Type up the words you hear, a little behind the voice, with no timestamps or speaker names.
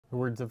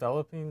We're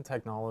developing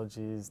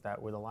technologies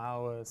that would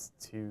allow us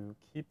to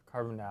keep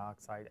carbon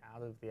dioxide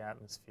out of the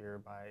atmosphere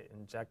by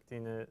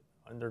injecting it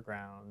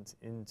underground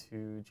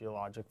into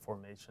geologic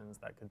formations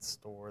that could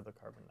store the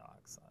carbon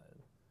dioxide.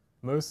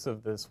 Most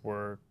of this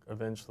work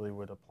eventually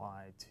would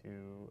apply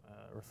to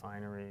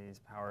refineries,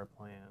 power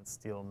plants,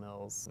 steel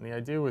mills. And the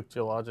idea with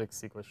geologic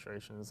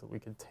sequestration is that we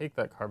could take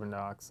that carbon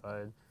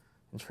dioxide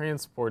and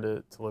transport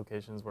it to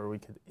locations where we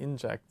could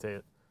inject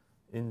it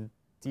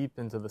deep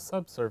into the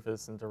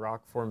subsurface, into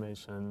rock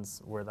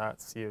formations where that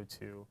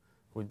CO2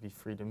 would be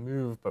free to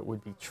move but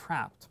would be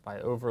trapped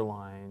by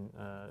overlying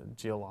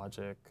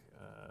geologic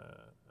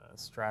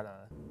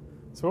strata.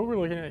 So what we're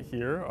looking at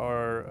here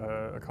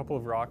are a couple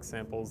of rock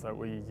samples that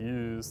we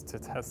use to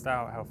test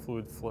out how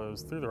fluid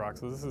flows through the rock.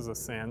 So this is a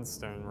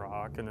sandstone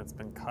rock, and it's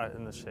been cut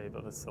in the shape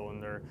of a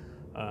cylinder.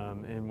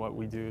 And what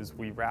we do is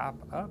we wrap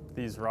up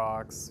these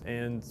rocks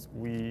and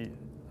we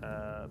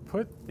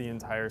put the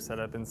entire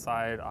setup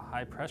inside a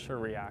high pressure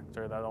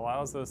reactor that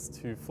allows us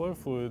to flow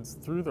fluids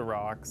through the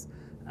rocks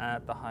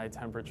at the high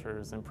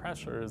temperatures and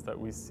pressures that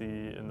we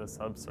see in the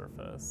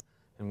subsurface.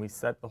 And we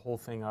set the whole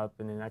thing up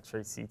in an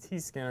X-ray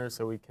CT scanner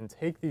so we can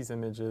take these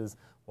images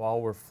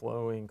while we're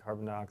flowing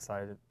carbon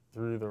dioxide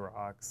through the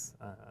rocks.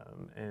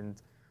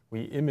 And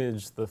we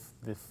image the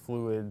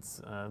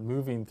fluids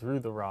moving through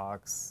the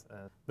rocks.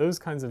 Those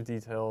kinds of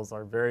details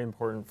are very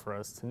important for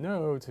us to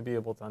know to be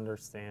able to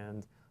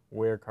understand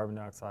where carbon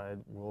dioxide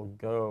will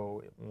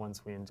go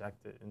once we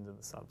inject it into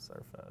the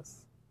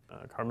subsurface.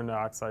 Carbon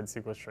dioxide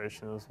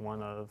sequestration is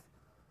one of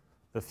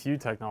the few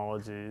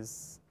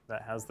technologies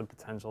that has the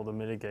potential to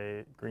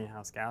mitigate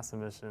greenhouse gas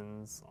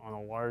emissions on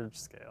a large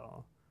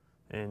scale.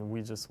 And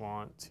we just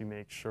want to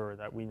make sure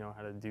that we know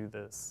how to do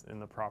this in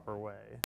the proper way.